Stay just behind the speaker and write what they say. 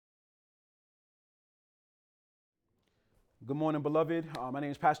Good morning, beloved. My name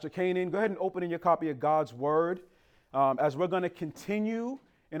is Pastor Canaan. Go ahead and open in your copy of God's Word as we're going to continue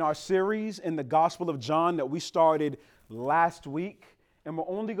in our series in the Gospel of John that we started last week. And we're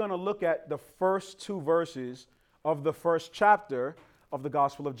only going to look at the first two verses of the first chapter of the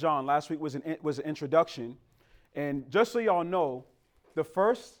Gospel of John. Last week was an introduction. And just so y'all know, the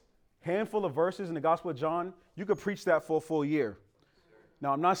first handful of verses in the Gospel of John, you could preach that for a full year.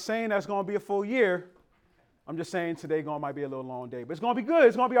 Now, I'm not saying that's going to be a full year. I'm just saying today might be a little long day, but it's going to be good.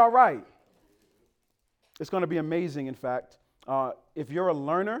 It's going to be all right. It's going to be amazing, in fact. If you're a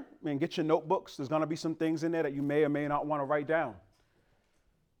learner, man, get your notebooks. There's going to be some things in there that you may or may not want to write down.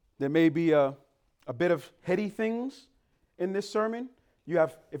 There may be a bit of heady things in this sermon.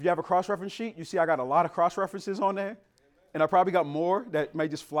 If you have a cross-reference sheet, you see I got a lot of cross-references on there, and I probably got more that may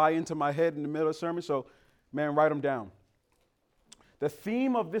just fly into my head in the middle of the sermon, so, man, write them down. The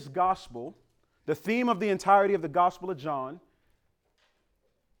theme of this gospel, the theme of the entirety of the Gospel of John,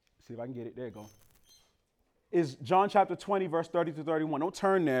 see if I can get it, there you go, is John chapter 20, verse 30 to 31. Don't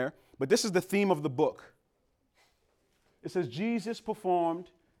turn there, but this is the theme of the book. It says, Jesus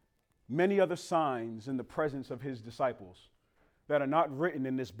performed many other signs in the presence of his disciples that are not written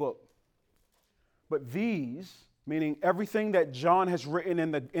in this book. But these, meaning everything that John has written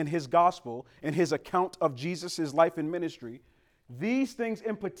in his gospel, in his account of Jesus' life and ministry, these things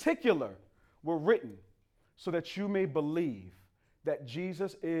in particular were written so that you may believe that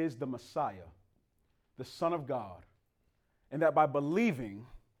Jesus is the Messiah, the Son of God, and that by believing,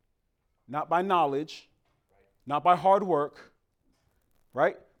 not by knowledge, not by hard work,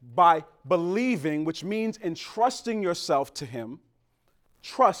 right? By believing, which means entrusting yourself to him.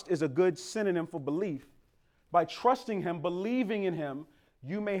 Trust is a good synonym for belief. By trusting him, believing in him,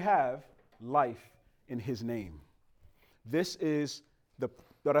 you may have life in his name. This is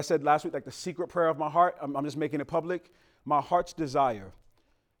what I said last week, like the secret prayer of my heart. I'm just making it public. My heart's desire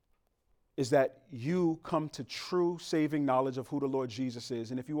is that you come to true saving knowledge of who the Lord Jesus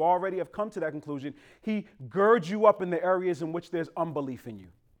is. And if you already have come to that conclusion, he girds you up in the areas in which there's unbelief in you.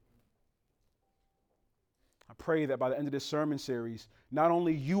 I pray that by the end of this sermon series, not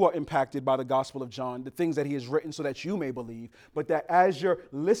only you are impacted by the Gospel of John, the things that he has written so that you may believe, but that as you're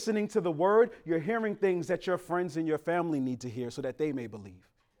listening to the word, you're hearing things that your friends and your family need to hear so that they may believe.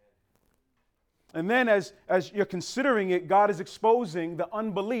 And then as you're considering it, God is exposing the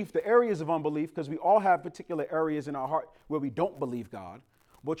unbelief, the areas of unbelief, because we all have particular areas in our heart where we don't believe God.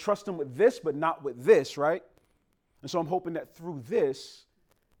 We'll trust him with this, but not with this, right? And so I'm hoping that through this,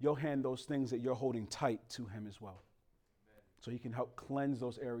 you'll hand those things that you're holding tight to him as well. So he can help cleanse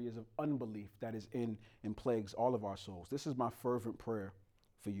those areas of unbelief that is in and plagues all of our souls. This is my fervent prayer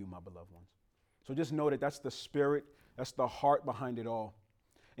for you, my beloved ones. So just know that that's the spirit, that's the heart behind it all.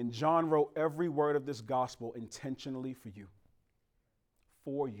 And John wrote every word of this gospel intentionally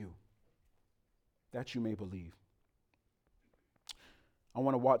for you, that you may believe. I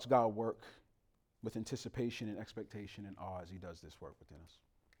want to watch God work with anticipation and expectation and awe as he does this work within us.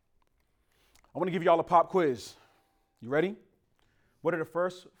 I want to give you all a pop quiz. You ready? What are the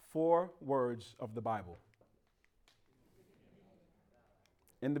first 4 words of the Bible?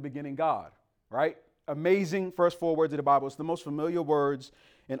 In the beginning, God, right? Amazing first 4 words of the Bible. It's the most familiar words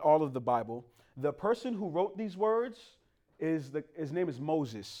in all of the Bible. The person who wrote these words, his name is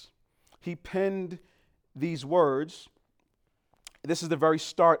Moses. He penned these words. This is the very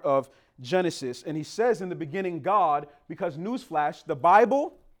start of Genesis. And he says in the beginning, God, because newsflash, the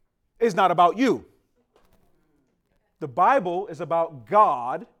Bible is not about you. The Bible is about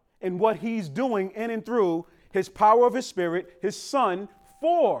God and what he's doing in and through his power of his spirit, his son,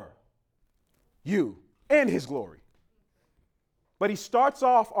 for you and his glory. But he starts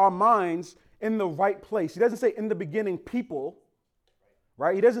off our minds in the right place. He doesn't say in the beginning people,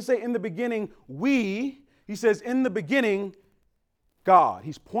 right? He doesn't say in the beginning we. He says in the beginning God.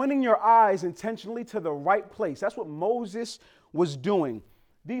 He's pointing your eyes intentionally to the right place. That's what Moses was doing.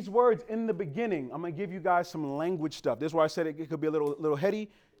 These words in the beginning, I'm going to give you guys some language stuff. This is why I said it could be a little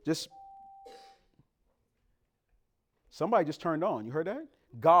heady. Somebody just turned on. You heard that?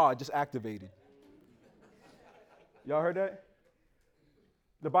 God just activated. Y'all heard that?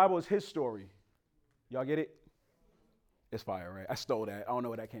 The Bible is his story. Y'all get it? It's fire, right? I stole that. I don't know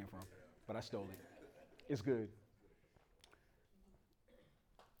where that came from, but I stole it. It's good.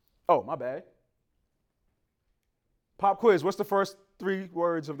 Oh, my bad. Pop quiz. What's the first 3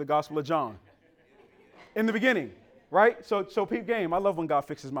 words of the Gospel of John? In the beginning, right? So peep game. I love when God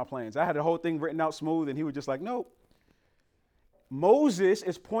fixes my plans. I had the whole thing written out smooth, and he was just like, nope. Moses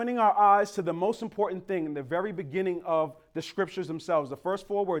is pointing our eyes to the most important thing in the very beginning of the scriptures themselves. The first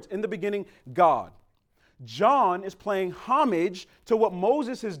 4 words, in the beginning, God. John is paying homage to what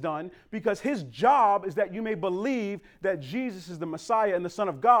Moses has done because his job is that you may believe that Jesus is the Messiah and the Son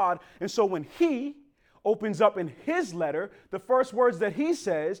of God. And so when he opens up in his letter, the first words that he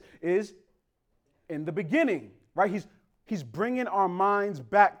says is, in the beginning, right? He's bringing our minds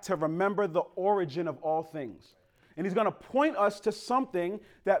back to remember the origin of all things. And he's going to point us to something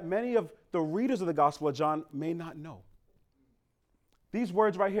that many of the readers of the Gospel of John may not know. These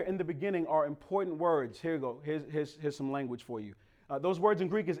words right here in the beginning are important words. Here you go. Here's some language for you. Those words in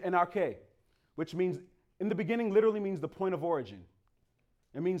Greek is enarche, which means, in the beginning literally means the point of origin.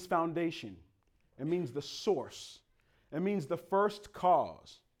 It means foundation. It means the source. It means the first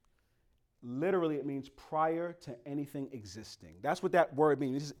cause. Literally, it means prior to anything existing. That's what that word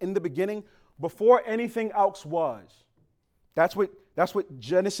means. This is in the beginning, before anything else was. That's what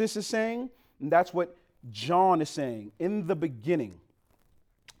Genesis is saying, and that's what John is saying, in the beginning.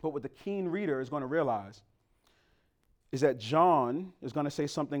 But what the keen reader is going to realize is that John is going to say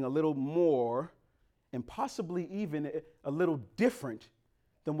something a little more and possibly even a little different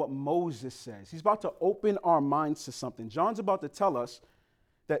than what Moses says. He's about to open our minds to something. John's about to tell us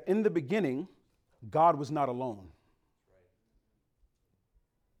that in the beginning, God was not alone.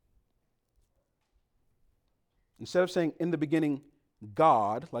 Instead of saying in the beginning,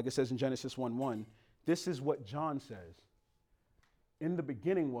 God, like it says in Genesis 1:1, this is what John says. In the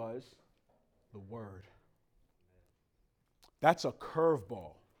beginning was the Word. That's a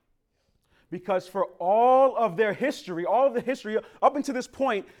curveball. Because for all of their history, all of the history up until this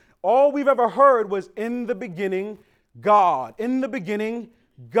point, all we've ever heard was in the beginning, God. In the beginning,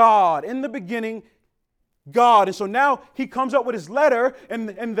 God. In the beginning, God. And so now he comes up with his letter, and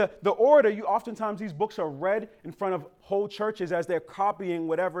the order, oftentimes these books are read in front of whole churches as they're copying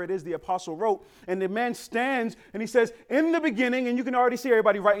whatever it is the apostle wrote. And the man stands and he says, in the beginning, and you can already see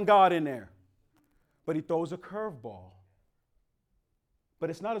everybody writing God in there. But he throws a curveball. But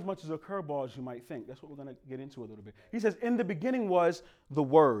it's not as much as a curveball as you might think. That's what we're going to get into a little bit. He says, in the beginning was the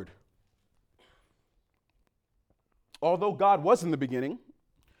Word. Although God was in the beginning,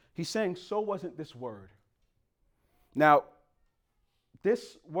 he's saying, so wasn't this Word. Now,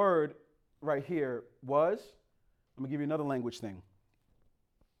 this word right here was, I'm going to give you another language thing.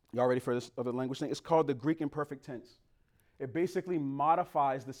 Y'all ready for this other language thing? It's called the Greek imperfect tense. It basically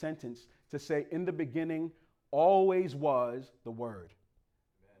modifies the sentence to say, in the beginning always was the Word.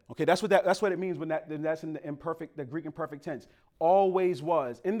 Okay, that's what it means when that's in the Greek imperfect tense. Always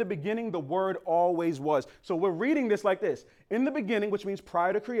was. In the beginning, the Word always was. So we're reading this like this. In the beginning, which means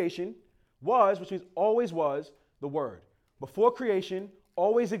prior to creation, was, which means always was, the Word. Before creation,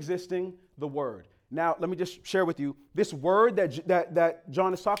 always existing, the Word. Now, let me just share with you, this word that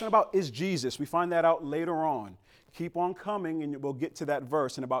John is talking about is Jesus. We find that out later on. Keep on coming, and we'll get to that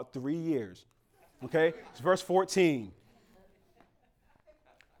verse in about 3 years. Okay? It's verse 14.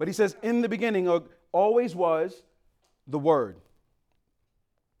 But he says, in the beginning, always was the Word.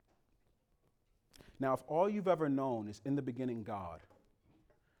 Now, if all you've ever known is in the beginning God,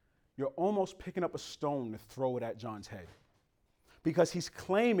 you're almost picking up a stone to throw it at John's head. Because he's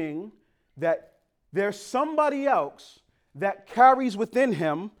claiming that there's somebody else that carries within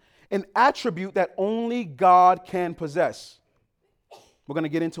him an attribute that only God can possess. We're going to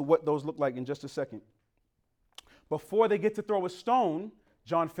get into what those look like in just a second. Before they get to throw a stone,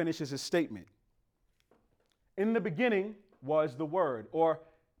 John finishes his statement. In the beginning was the Word, or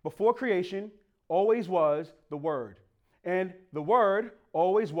before creation, always was the Word. And the Word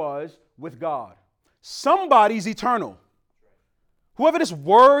always was with God. Somebody's eternal. Whoever this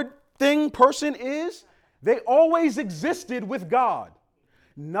word thing person is, they always existed with God.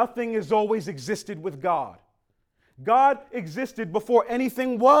 Nothing has always existed with God. God existed before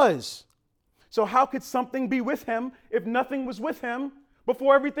anything was. So how could something be with him if nothing was with him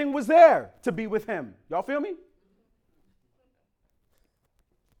before everything was there to be with him? Y'all feel me?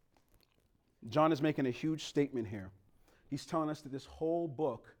 John is making a huge statement here. He's telling us that this whole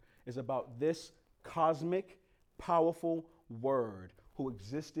book is about this cosmic, powerful Word who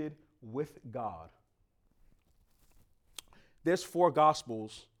existed with God. There's 4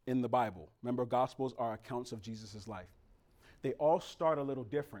 Gospels in the Bible. Remember, Gospels are accounts of Jesus' life. They all start a little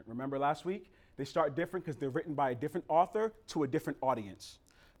different. Remember last week? They start different because they're written by a different author to a different audience.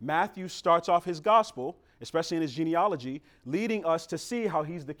 Matthew starts off his gospel, especially in his genealogy, leading us to see how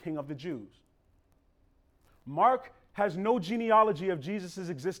he's the King of the Jews. Mark has no genealogy of Jesus'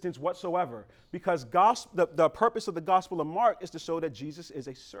 existence whatsoever because the purpose of the Gospel of Mark is to show that Jesus is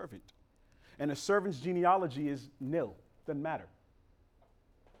a servant. And a servant's genealogy is nil, doesn't matter.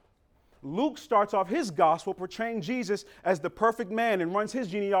 Luke starts off his gospel portraying Jesus as the perfect man and runs his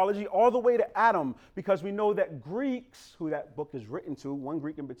genealogy all the way to Adam, because we know that Greeks, who that book is written to, one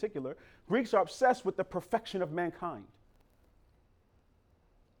Greek in particular, Greeks are obsessed with the perfection of mankind.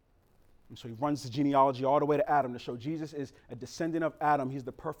 And so he runs the genealogy all the way to Adam to show Jesus is a descendant of Adam. He's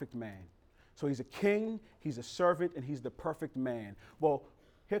the perfect man. So he's a king, he's a servant, and he's the perfect man. Well,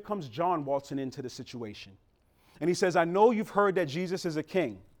 here comes John waltzing into the situation. And he says, I know you've heard that Jesus is a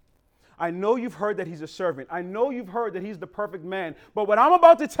king. I know you've heard that he's a servant. I know you've heard that he's the perfect man. But what I'm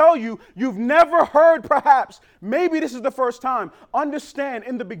about to tell you, you've never heard perhaps. Maybe this is the first time. Understand,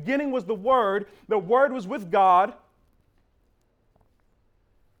 in the beginning was the Word was with God.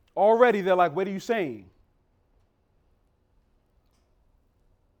 Already they're like, what are you saying?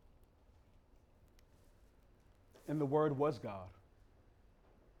 And the Word was God.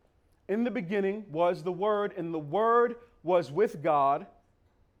 In the beginning was the Word, and the Word was with God,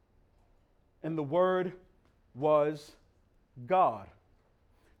 and the Word was God.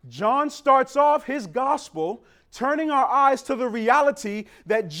 John starts off his gospel turning our eyes to the reality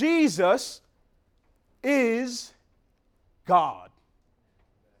that Jesus is God.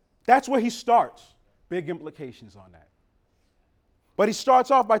 That's where he starts. Big implications on that. But he starts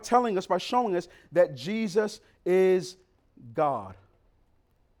off by showing us that Jesus is God.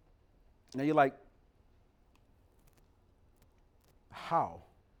 Now you're like, how?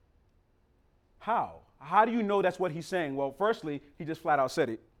 How do you know that's what he's saying? Well, firstly, he just flat out said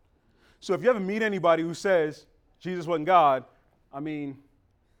it. So if you ever meet anybody who says Jesus wasn't God, the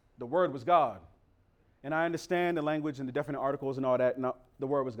Word was God. And I understand the language and the definite articles and all that. No, the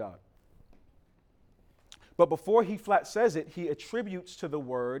Word was God. But before he flat says it, he attributes to the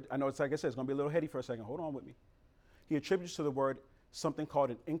Word, I know it's like I said, it's going to be a little heady for a second. Hold on with me. He attributes to the Word something called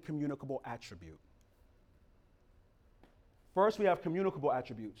an incommunicable attribute. First, we have communicable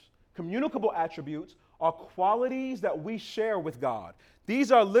attributes. Communicable attributes are qualities that we share with God.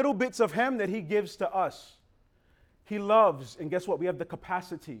 These are little bits of him that he gives to us. He loves, and guess what? We have the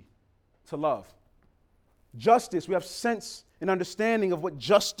capacity to love. Justice, we have sense and understanding of what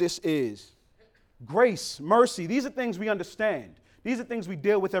justice is. Grace, mercy, these are things we understand. These are things we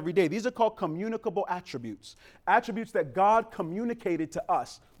deal with every day. These are called communicable attributes. Attributes that God communicated to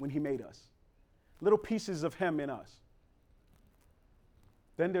us when he made us. Little pieces of him in us.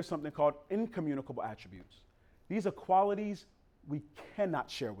 Then there's something called incommunicable attributes. These are qualities we cannot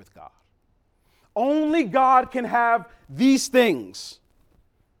share with God. Only God can have these things.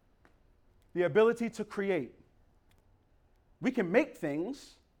 The ability to create. We can make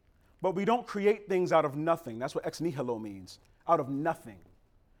things, but we don't create things out of nothing. That's what ex nihilo means, out of nothing.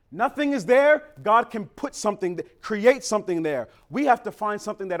 Nothing is there. God can put something, create something there. We have to find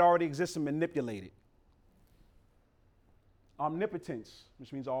something that already exists and manipulate it. Omnipotence,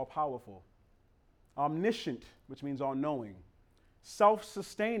 which means all-powerful. Omniscient, which means all-knowing.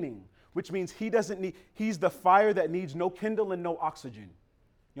 Self-sustaining, which means he's the fire that needs no kindle and no oxygen.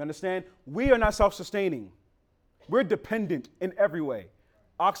 You understand? We are not self-sustaining. We're dependent in every way.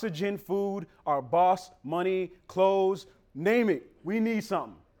 Oxygen, food, our boss, money, clothes, name it. We need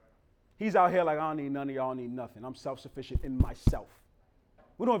something. He's out here like, I don't need none of y'all, need nothing. I'm self-sufficient in myself.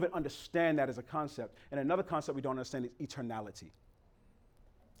 We don't even understand that as a concept. And another concept we don't understand is eternality.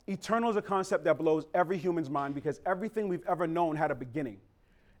 Eternal is a concept that blows every human's mind because everything we've ever known had a beginning.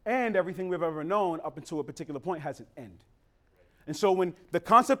 And everything we've ever known up until a particular point has an end. And so when the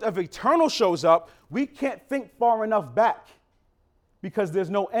concept of eternal shows up, we can't think far enough back because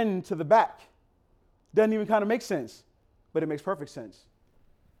there's no end to the back. Doesn't even kind of make sense, but it makes perfect sense.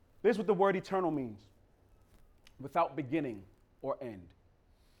 This is what the word eternal means. Without beginning or end.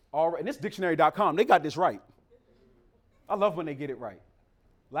 All right, and this dictionary.com, they got this right. I love when they get it right.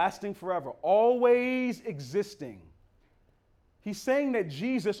 Lasting forever, always existing. He's saying that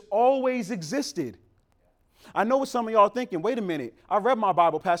Jesus always existed. I know what some of y'all are thinking. Wait a minute. I read my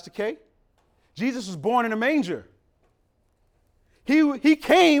Bible, Pastor K. Jesus was born in a manger. He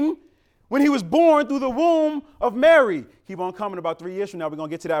came when he was born through the womb of Mary. He won't come in about 3 years from now. We're going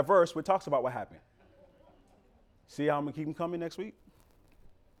to get to that verse where it talks about what happened. See how I'm going to keep him coming next week?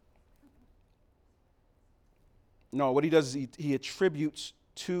 No, what he does is he attributes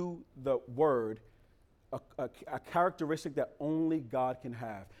to the word a characteristic that only God can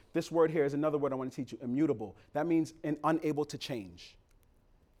have. This word here is another word I want to teach you, immutable. That means unable to change.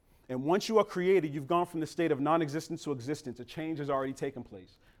 And once you are created, you've gone from the state of non-existence to existence. A change has already taken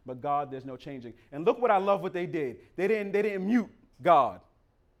place. But God, there's no changing. And look what I love what they did. They didn't mute God.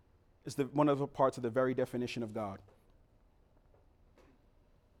 It's one of the parts of the very definition of God.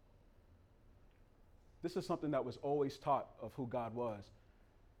 This is something that was always taught of who God was.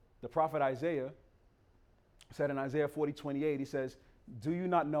 The prophet Isaiah said in Isaiah 40:28, he says, do you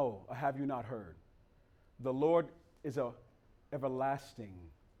not know, or have you not heard? The Lord is an everlasting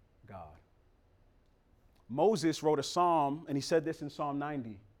God. Moses wrote a psalm, and he said this in Psalm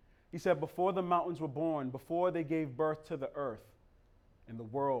 90. He said, before the mountains were born, before they gave birth to the earth and the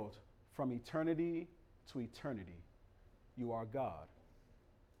world, from eternity to eternity, you are God.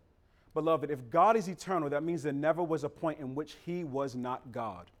 Beloved, if God is eternal, that means there never was a point in which he was not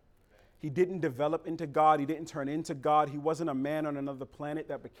God. He didn't develop into God. He didn't turn into God. He wasn't a man on another planet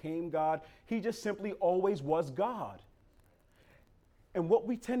that became God. He just simply always was God. And what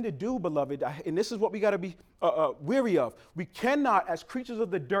we tend to do, beloved, and this is what we got to be weary of, we cannot, as creatures of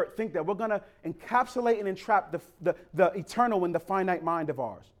the dirt, think that we're going to encapsulate and entrap the eternal in the finite mind of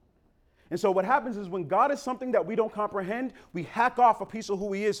ours. And so what happens is when God is something that we don't comprehend, we hack off a piece of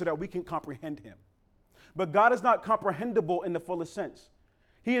who he is so that we can comprehend him. But God is not comprehensible in the fullest sense.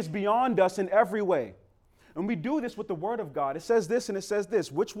 He is beyond us in every way. And we do this with the word of God. It says this and it says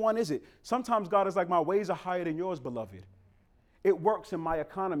this. Which one is it? Sometimes God is like, my ways are higher than yours, beloved. It works in my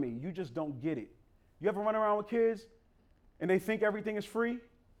economy. You just don't get it. You ever run around with kids and they think everything is free?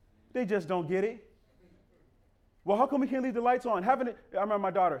 They just don't get it. Well, how come we can't leave the lights on? I remember my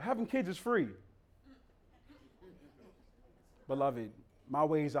daughter, having kids is free. Beloved, my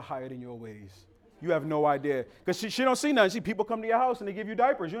ways are higher than your ways. You have no idea. Because she don't see nothing. See, people come to your house and they give you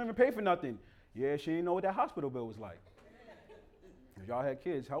diapers. You don't even pay for nothing. Yeah, she didn't know what that hospital bill was like. If y'all had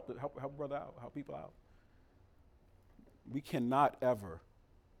kids, help brother out, help people out. We cannot ever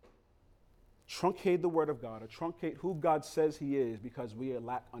truncate the word of God or truncate who God says he is because we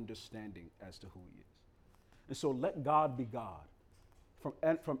lack understanding as to who he is. And so let God be God.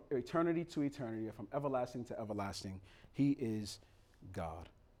 From eternity to eternity, or from everlasting to everlasting, he is God.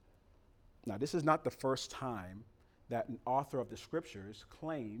 Now, this is not the first time that an author of the scriptures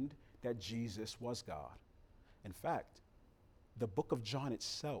claimed that Jesus was God. In fact, the book of John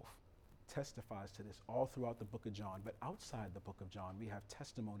itself testifies to this all throughout the book of John. But outside the book of John, we have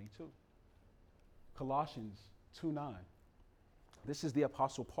testimony too. Colossians 2:9. This is the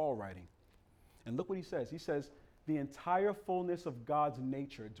Apostle Paul writing. And look what he says. He says, the entire fullness of God's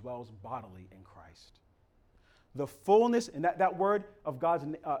nature dwells bodily in Christ. The fullness, and that word of God's,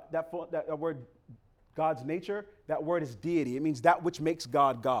 that word God's nature, that word is deity. It means that which makes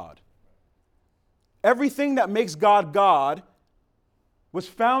God God. Everything that makes God God was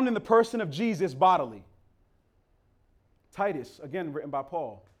found in the person of Jesus bodily. Titus, again written by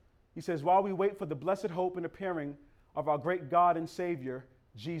Paul. He says, while we wait for the blessed hope and appearing of our great God and Savior,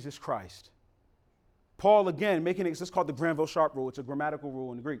 Jesus Christ. Paul, again, making it, it's called the Granville-Sharp rule. It's a grammatical rule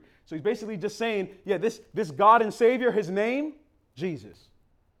in the Greek. So he's basically just saying, yeah, this God and Savior, his name, Jesus.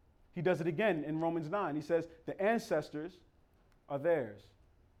 He does it again in Romans 9. He says, the ancestors are theirs.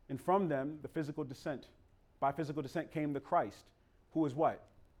 And from them, by physical descent came the Christ, who is what?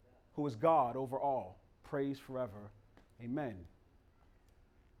 Who is God over all. Praise forever. Amen.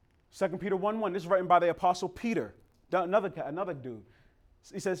 2 Peter 1:1. This is written by the Apostle Peter, another dude.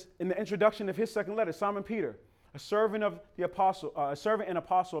 He says in the introduction of his second letter, Simon Peter, a servant and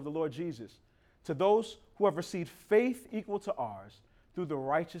apostle of the Lord Jesus, to those who have received faith equal to ours through the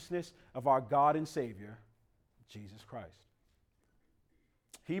righteousness of our God and Savior, Jesus Christ.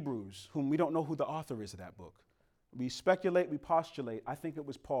 Hebrews, whom we don't know who the author is of that book. We speculate, we postulate. I think it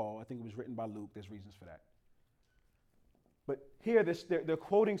was Paul. I think it was written by Luke. There's reasons for that. But here they're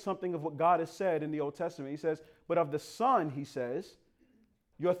quoting something of what God has said in the Old Testament. He says, but of the Son, he says,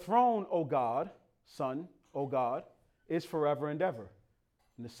 your throne, O God, Son, O God, is forever and ever.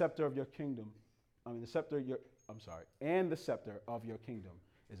 And the scepter of your kingdom, and the scepter of your kingdom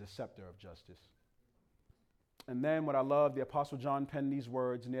is a scepter of justice. And then what I love, the Apostle John penned these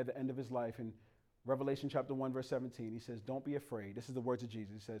words near the end of his life in Revelation chapter 1, verse 17. He says, don't be afraid. This is the words of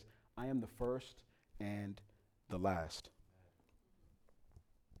Jesus. He says, I am the first and the last.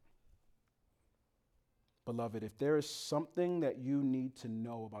 Beloved, if there is something that you need to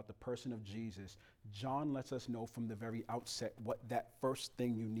know about the person of Jesus, John lets us know from the very outset what that first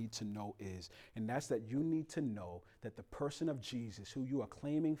thing you need to know is. And that's that you need to know that the person of Jesus, who you are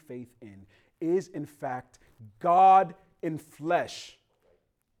claiming faith in, is in fact God in flesh.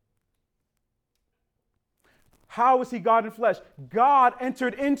 How is he God in flesh? God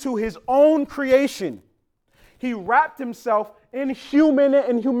entered into his own creation. He wrapped himself in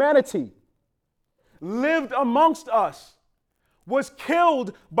humanity. Lived amongst us, was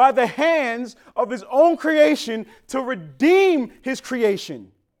killed by the hands of his own creation to redeem his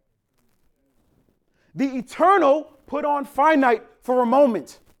creation. The eternal put on finite for a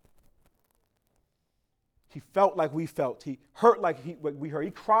moment. He felt like we felt. He hurt like we hurt.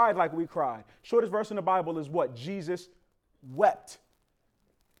 He cried like we cried. Shortest verse in the Bible is what? Jesus wept.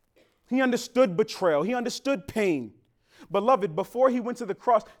 He understood betrayal. He understood pain. Beloved, before he went to the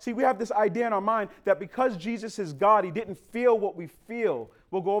cross, see, we have this idea in our mind that because Jesus is God, he didn't feel what we feel.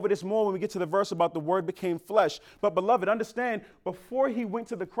 We'll go over this more when we get to the verse about the word became flesh. But beloved, understand, before he went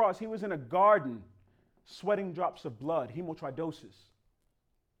to the cross, he was in a garden sweating drops of blood, hemotridosis,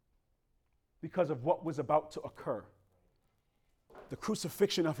 because of what was about to occur. The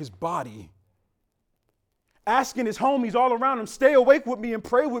crucifixion of his body. Asking his homies all around him, stay awake with me and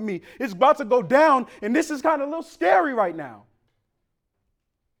pray with me. It's about to go down, and this is kind of a little scary right now.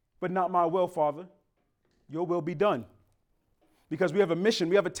 But not my will, Father. Your will be done. Because we have a mission,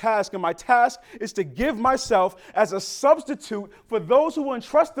 we have a task, and my task is to give myself as a substitute for those who will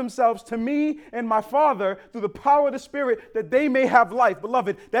entrust themselves to me and my Father through the power of the Spirit, that they may have life.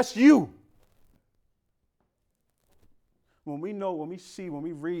 Beloved, that's you. When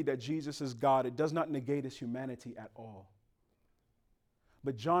we read that Jesus is God, it does not negate his humanity at all.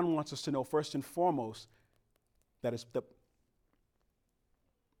 But John wants us to know first and foremost that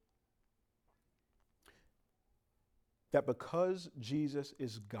that because Jesus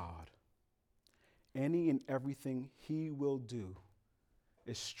is God, any and everything he will do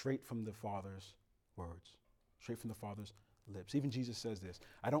is straight from the Father's words, straight from the Father's lips. Even Jesus says this,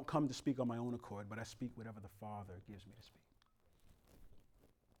 I don't come to speak on my own accord, but I speak whatever the Father gives me to speak.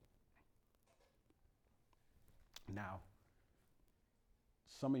 Now,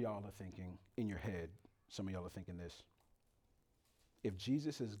 some of y'all are thinking in your head, some of y'all are thinking this. If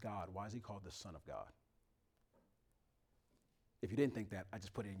Jesus is God, why is he called the Son of God? If you didn't think that, I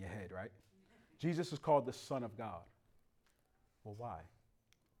just put it in your head, right? Jesus is called the Son of God. Well, why?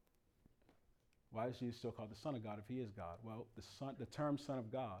 Why is Jesus still called the Son of God if he is God? Well, the term Son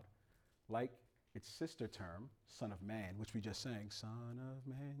of God, like its sister term, Son of Man, which we just sang, Son of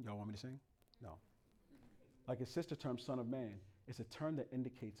Man. Y'all want me to sing? No. Like its sister term, Son of Man, it's a term that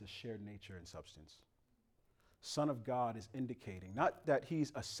indicates a shared nature and substance. Son of God is indicating not that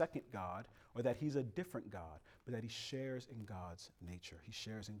he's a second God or that he's a different God, but that he shares in God's nature. He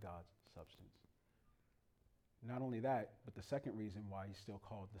shares in God's substance. Not only that, but the second reason why he's still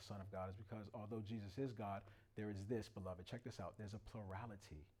called the Son of God is because although Jesus is God, there is this, beloved, check this out, there's a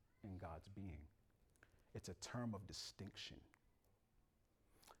plurality in God's being. It's a term of distinction.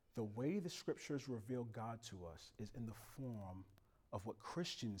 The way the scriptures reveal God to us is in the form of what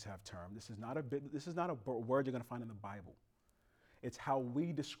Christians have termed. This is not a word you're going to find in the Bible. It's how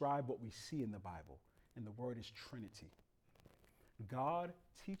we describe what we see in the Bible, and the word is Trinity. God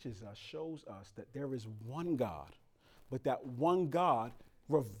teaches us, shows us that there is one God, but that one God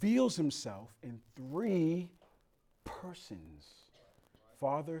reveals himself in three persons: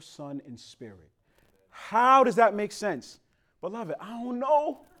 Father, Son, and Spirit. How does that make sense? Beloved, I don't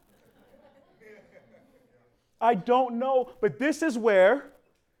know. I don't know, but this is where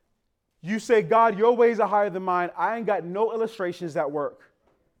you say, God, your ways are higher than mine. I ain't got no illustrations that work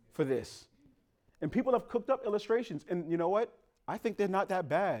for this. And people have cooked up illustrations, and you know what? I think they're not that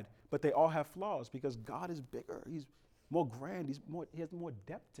bad, but they all have flaws because God is bigger. He's more grand. He has more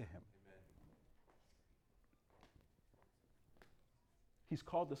depth to him. Amen. He's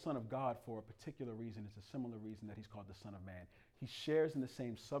called the Son of God for a particular reason. It's a similar reason that he's called the Son of Man. He shares in the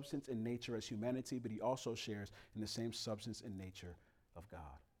same substance and nature as humanity, but he also shares in the same substance and nature of God.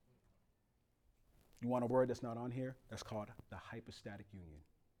 You want a word that's not on here? That's called the hypostatic union.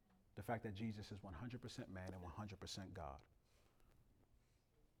 The fact that Jesus is 100% man and 100% God.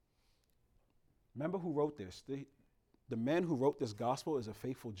 Remember who wrote this? The man who wrote this gospel is a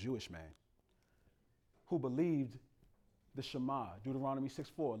faithful Jewish man who believed the Shema, Deuteronomy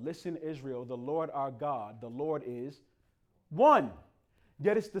 6:4. Listen, Israel, the Lord our God, the Lord is one.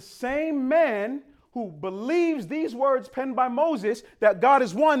 Yet it's the same man who believes these words penned by Moses, that God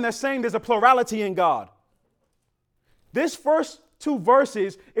is one, that's saying there's a plurality in God. This first two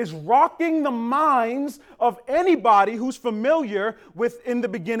verses is rocking the minds of anybody who's familiar with, in the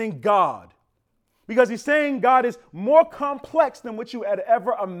beginning, God. Because he's saying God is more complex than what you had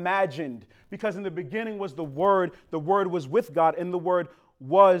ever imagined. Because in the beginning was the Word was with God, and the Word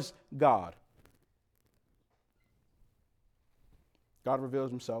was God. God reveals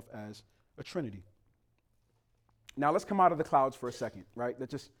himself as a Trinity. Now let's come out of the clouds for a second, right?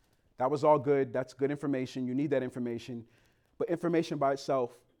 That was all good. That's good information. You need that information. But information by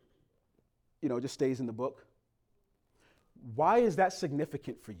itself, just stays in the book. Why is that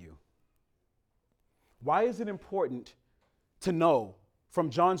significant for you? Why is it important to know from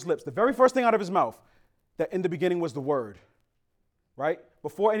John's lips, the very first thing out of his mouth, that in the beginning was the Word, right?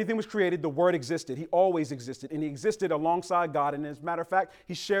 Before anything was created, the Word existed. He always existed, and he existed alongside God. And as a matter of fact,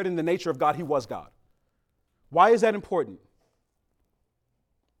 he shared in the nature of God. He was God. Why is that important?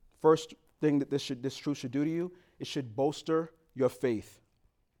 First thing that this truth should do to you, it should bolster your faith.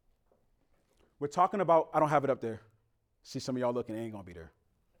 We're talking about, I don't have it up there. See some of y'all looking, it ain't going to be there.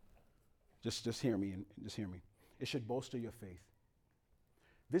 Just hear me and just hear me. It should bolster your faith.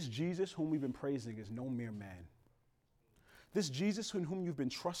 This Jesus whom we've been praising is no mere man. This Jesus in whom you've been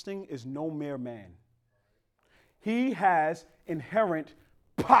trusting is no mere man. He has inherent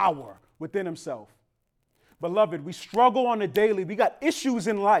power within himself. Beloved, we struggle on a daily. We got issues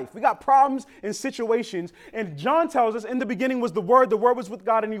in life. We got problems in situations. And John tells us in the beginning was the Word was with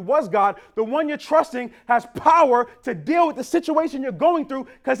God, and he was God. The one you're trusting has power to deal with the situation you're going through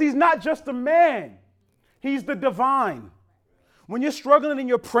because he's not just a man. He's the divine. When you're struggling and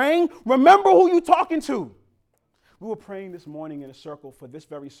you're praying, remember who you're talking to. We were praying this morning in a circle for this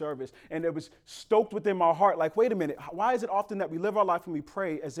very service, and it was stoked within my heart like, wait a minute, why is it often that we live our life and we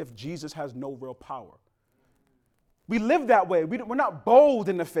pray as if Jesus has no real power? We live that way. We're not bold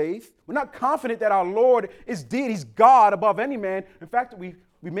in the faith. We're not confident that our Lord is deity. He's God above any man. In fact, we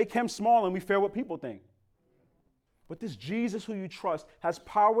make him small and we fear what people think. But this Jesus who you trust has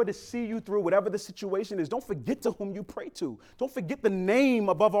power to see you through whatever the situation is. Don't forget to whom you pray to. Don't forget the name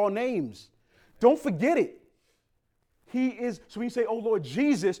above all names. Don't forget it. He is, so when you say, oh Lord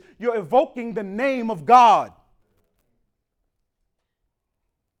Jesus, you're evoking the name of God.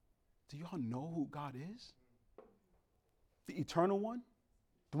 Do y'all know who God is? The eternal one,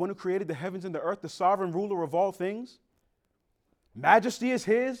 the one who created the heavens and the earth, the sovereign ruler of all things. Majesty is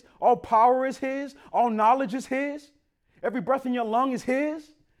his, all power is his, all knowledge is his. Every breath in your lung is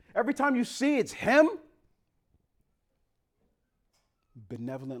his. Every time you see, it's him.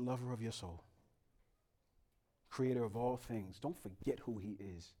 Benevolent lover of your soul. Creator of all things. Don't forget who he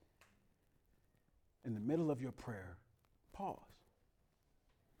is. In the middle of your prayer, pause.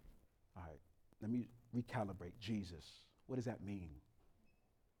 All right, let me recalibrate. Jesus. What does that mean?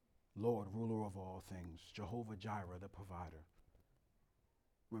 Lord, ruler of all things, Jehovah Jireh, the provider.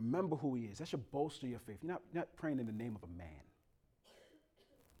 Remember who he is. That should bolster your faith. You're not praying in the name of a man.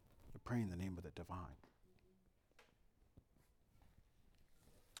 You're praying in the name of the divine.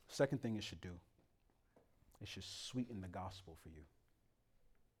 Second thing it should do, it should sweeten the gospel for you.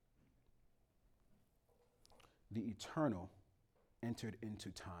 The eternal entered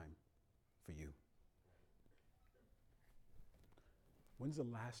into time for you. When's the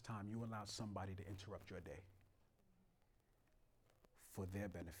last time you allowed somebody to interrupt your day for their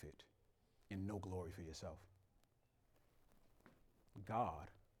benefit and no glory for yourself?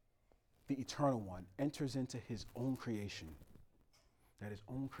 God, the eternal one, enters into his own creation that his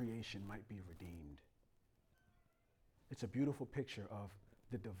own creation might be redeemed. It's a beautiful picture of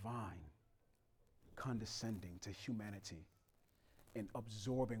the divine condescending to humanity and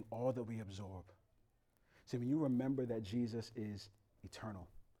absorbing all that we absorb. See, when you remember that Jesus is eternal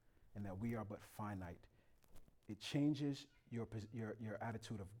and that we are but finite, it changes your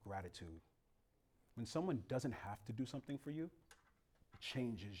attitude of gratitude. When someone doesn't have to do something for you, it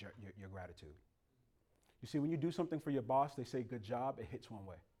changes your gratitude. You see, when you do something for your boss, they say good job, it hits one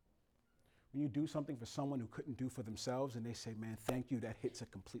way. When you do something for someone who couldn't do for themselves and they say, man, thank you, that hits a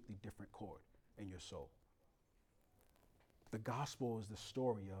completely different chord in your soul. The gospel is the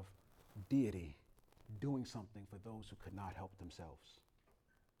story of deity doing something for those who could not help themselves.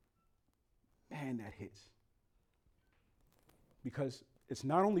 Man, that hits. Because it's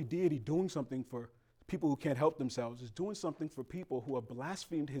not only deity doing something for people who can't help themselves, it's doing something for people who have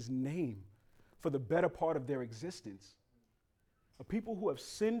blasphemed his name for the better part of their existence. People who have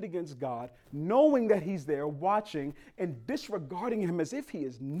sinned against God, knowing that he's there, watching, and disregarding him as if he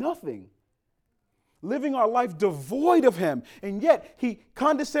is nothing. Living our life devoid of him. And yet he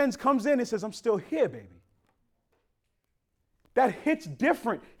condescends, comes in and says, I'm still here, baby. That hits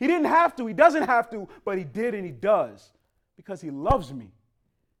different. He didn't have to, he doesn't have to, but he did and he does. Because he loves me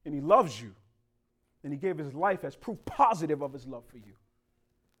and he loves you. And he gave his life as proof positive of his love for you.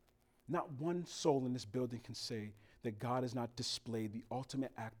 Not one soul in this building can say that God has not displayed the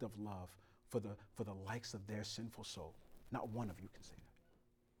ultimate act of love for the likes of their sinful soul. Not one of you can say that.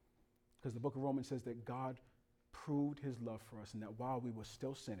 Because the book of Romans says that God proved his love for us and that while we were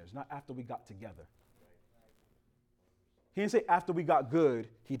still sinners, not after we got together. He didn't say after we got good,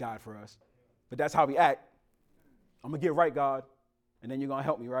 he died for us. But that's how we act. I'm going to get right, God, and then you're going to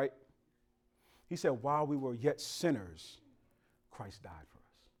help me, right? He said while we were yet sinners, Christ died for us.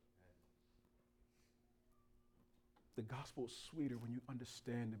 The gospel is sweeter when you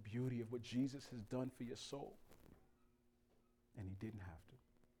understand the beauty of what Jesus has done for your soul. and he didn't have to.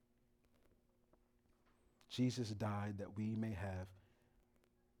 Jesus died that we may have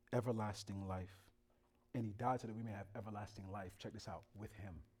everlasting life. And he died so that we may have everlasting life. Check this out, with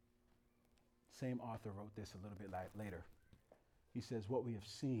him. Same author wrote this a little bit later. He says, what we have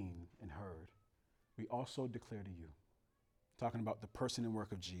seen and heard, we also declare to you. Talking about the person and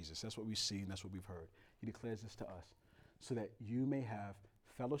work of Jesus. That's what we've seen, that's what we've heard. He declares this to us, so that you may have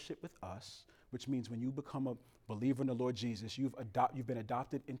fellowship with us, which means when you become a believer in the Lord Jesus, you've been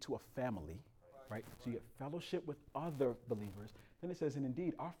adopted into a family, right? So you get fellowship with other believers. Then it says, and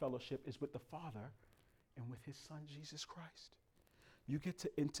indeed, our fellowship is with the Father and with his Son, Jesus Christ. You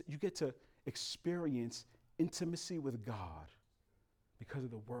get to experience intimacy with God because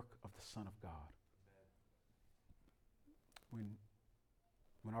of the work of the Son of God.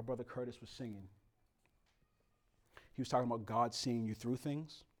 When our brother Curtis was singing, he was talking about God seeing you through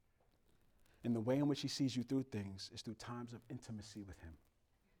things. And the way in which he sees you through things is through times of intimacy with him.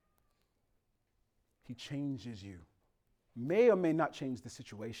 He changes you. May or may not change the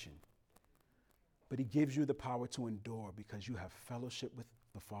situation, but he gives you the power to endure because you have fellowship with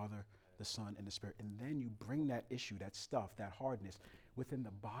the Father, the Son, and the Spirit. And then you bring that issue, that stuff, that hardness within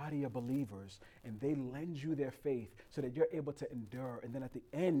the body of believers, and they lend you their faith so that you're able to endure. And then at the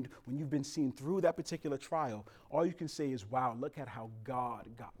end, when you've been seen through that particular trial, all you can say is, wow, look at how God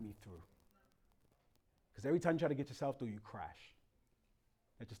got me through. Because every time you try to get yourself through, you crash.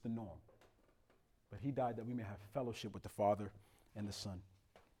 That's just the norm. But he died that we may have fellowship with the Father and the Son.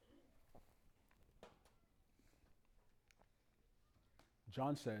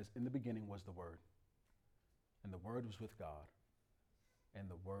 John says, in the beginning was the Word, and the Word was with God, and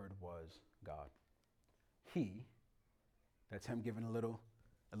the Word was God. He, that's him giving a little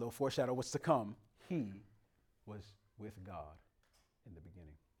foreshadow of what's to come, he was with God in the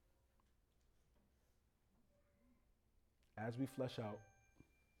beginning. As we flesh out,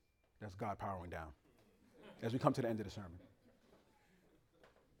 that's God powering down. As we come to the end of the sermon.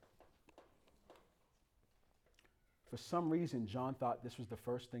 For some reason, John thought this was the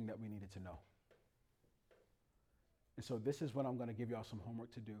first thing that we needed to know. And so this is what I'm going to give y'all some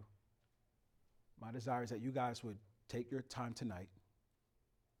homework to do. My desire is that you guys would take your time tonight,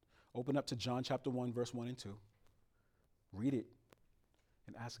 open up to John chapter 1, verse 1 and 2, read it,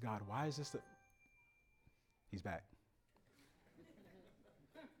 and ask God, why is this He's back.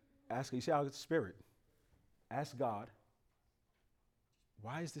 Ask, you see how it's spirit. Ask God,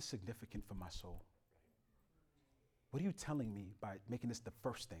 why is this significant for my soul? What are you telling me by making this the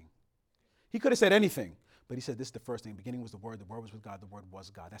first thing? He could have said anything, but he said this is the first thing. Beginning was the Word was with God, the Word was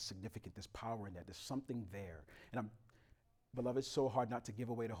God. That's significant. There's power in that. There's something there. And beloved, it's so hard not to give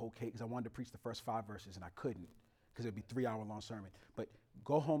away the whole cake because I wanted to preach the first 5 verses and I couldn't because it would be 3-hour-long sermon. But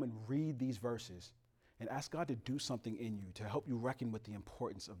go home and read these verses and ask God to do something in you to help you reckon with the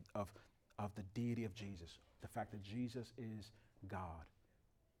importance of the deity of Jesus, the fact that Jesus is God.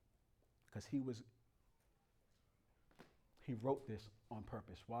 Because he wrote this on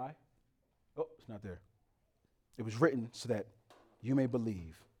purpose. Why? Oh, it's not there. It was written so that you may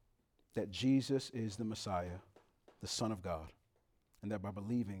believe that Jesus is the Messiah, the Son of God, and that by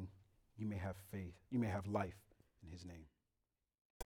believing you may have faith, you may have life in his name.